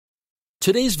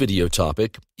Today's video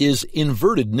topic is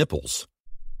inverted nipples.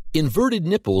 Inverted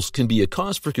nipples can be a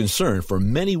cause for concern for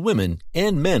many women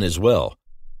and men as well.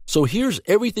 So here's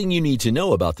everything you need to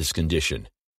know about this condition.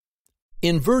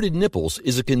 Inverted nipples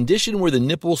is a condition where the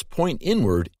nipples point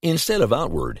inward instead of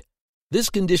outward.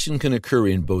 This condition can occur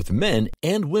in both men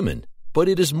and women, but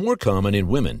it is more common in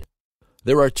women.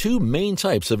 There are two main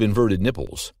types of inverted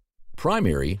nipples: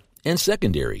 primary and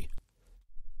secondary.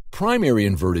 Primary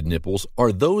inverted nipples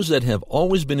are those that have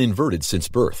always been inverted since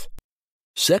birth.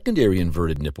 Secondary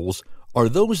inverted nipples are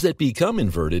those that become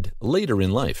inverted later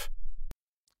in life.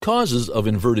 Causes of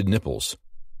inverted nipples.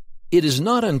 It is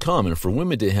not uncommon for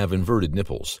women to have inverted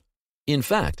nipples. In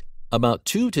fact, about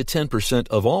 2 to 10%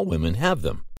 of all women have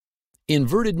them.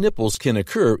 Inverted nipples can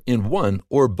occur in one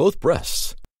or both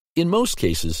breasts. In most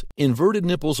cases, inverted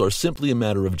nipples are simply a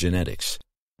matter of genetics.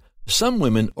 Some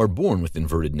women are born with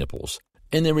inverted nipples,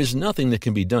 and there is nothing that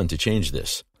can be done to change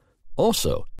this.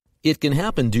 Also, it can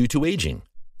happen due to aging.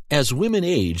 As women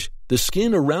age, the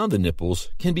skin around the nipples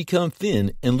can become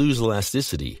thin and lose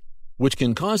elasticity, which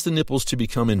can cause the nipples to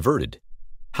become inverted.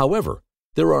 However,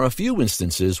 there are a few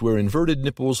instances where inverted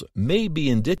nipples may be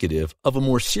indicative of a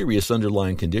more serious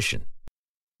underlying condition.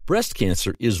 Breast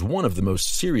cancer is one of the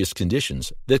most serious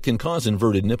conditions that can cause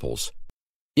inverted nipples.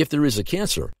 If there is a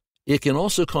cancer, it can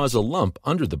also cause a lump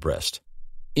under the breast.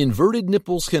 Inverted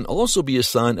nipples can also be a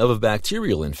sign of a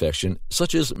bacterial infection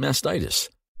such as mastitis.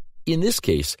 In this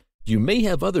case, you may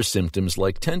have other symptoms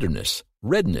like tenderness,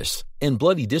 redness, and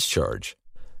bloody discharge.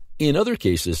 In other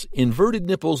cases, inverted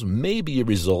nipples may be a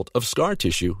result of scar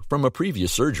tissue from a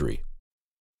previous surgery.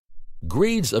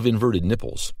 Grades of inverted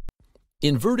nipples.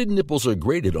 Inverted nipples are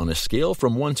graded on a scale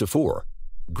from 1 to 4.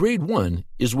 Grade 1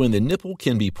 is when the nipple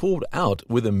can be pulled out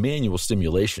with a manual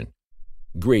stimulation.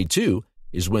 Grade 2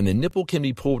 is when the nipple can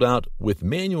be pulled out with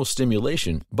manual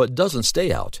stimulation but doesn't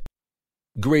stay out.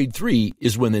 Grade 3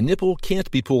 is when the nipple can't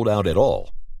be pulled out at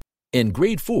all. And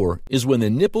grade 4 is when the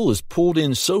nipple is pulled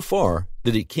in so far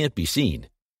that it can't be seen.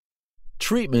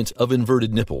 Treatment of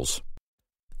inverted nipples.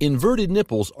 Inverted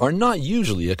nipples are not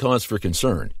usually a cause for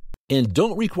concern and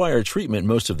don't require treatment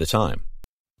most of the time.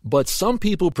 But some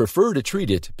people prefer to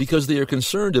treat it because they are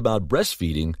concerned about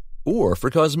breastfeeding or for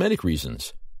cosmetic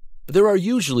reasons. There are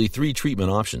usually 3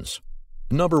 treatment options.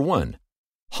 Number 1,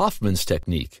 Hoffman's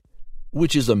technique,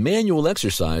 which is a manual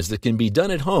exercise that can be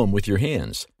done at home with your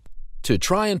hands to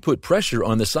try and put pressure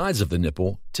on the sides of the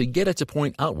nipple to get it to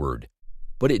point outward,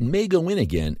 but it may go in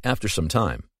again after some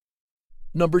time.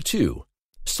 Number 2,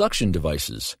 suction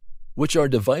devices, which are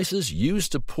devices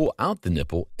used to pull out the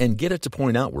nipple and get it to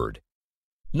point outward.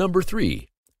 Number 3,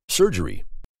 surgery.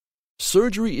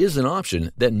 Surgery is an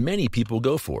option that many people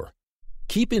go for.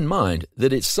 Keep in mind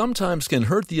that it sometimes can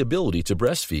hurt the ability to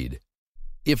breastfeed.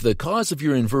 If the cause of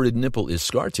your inverted nipple is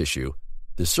scar tissue,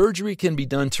 the surgery can be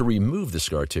done to remove the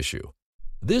scar tissue.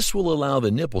 This will allow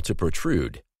the nipple to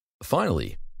protrude.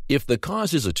 Finally, if the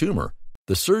cause is a tumor,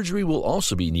 the surgery will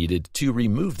also be needed to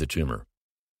remove the tumor.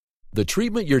 The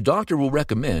treatment your doctor will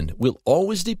recommend will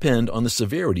always depend on the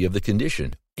severity of the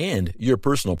condition and your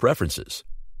personal preferences.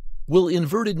 Will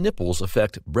inverted nipples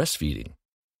affect breastfeeding?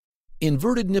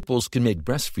 Inverted nipples can make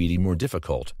breastfeeding more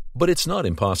difficult, but it's not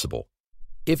impossible.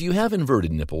 If you have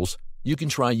inverted nipples, you can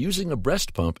try using a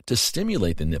breast pump to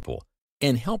stimulate the nipple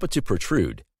and help it to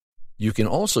protrude. You can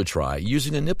also try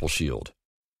using a nipple shield.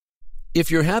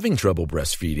 If you're having trouble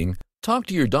breastfeeding, talk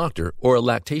to your doctor or a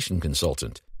lactation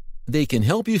consultant. They can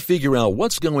help you figure out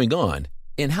what's going on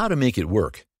and how to make it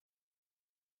work.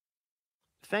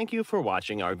 Thank you for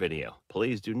watching our video.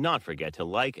 Please do not forget to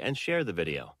like and share the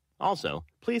video. Also,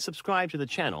 please subscribe to the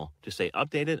channel to stay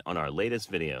updated on our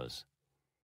latest videos.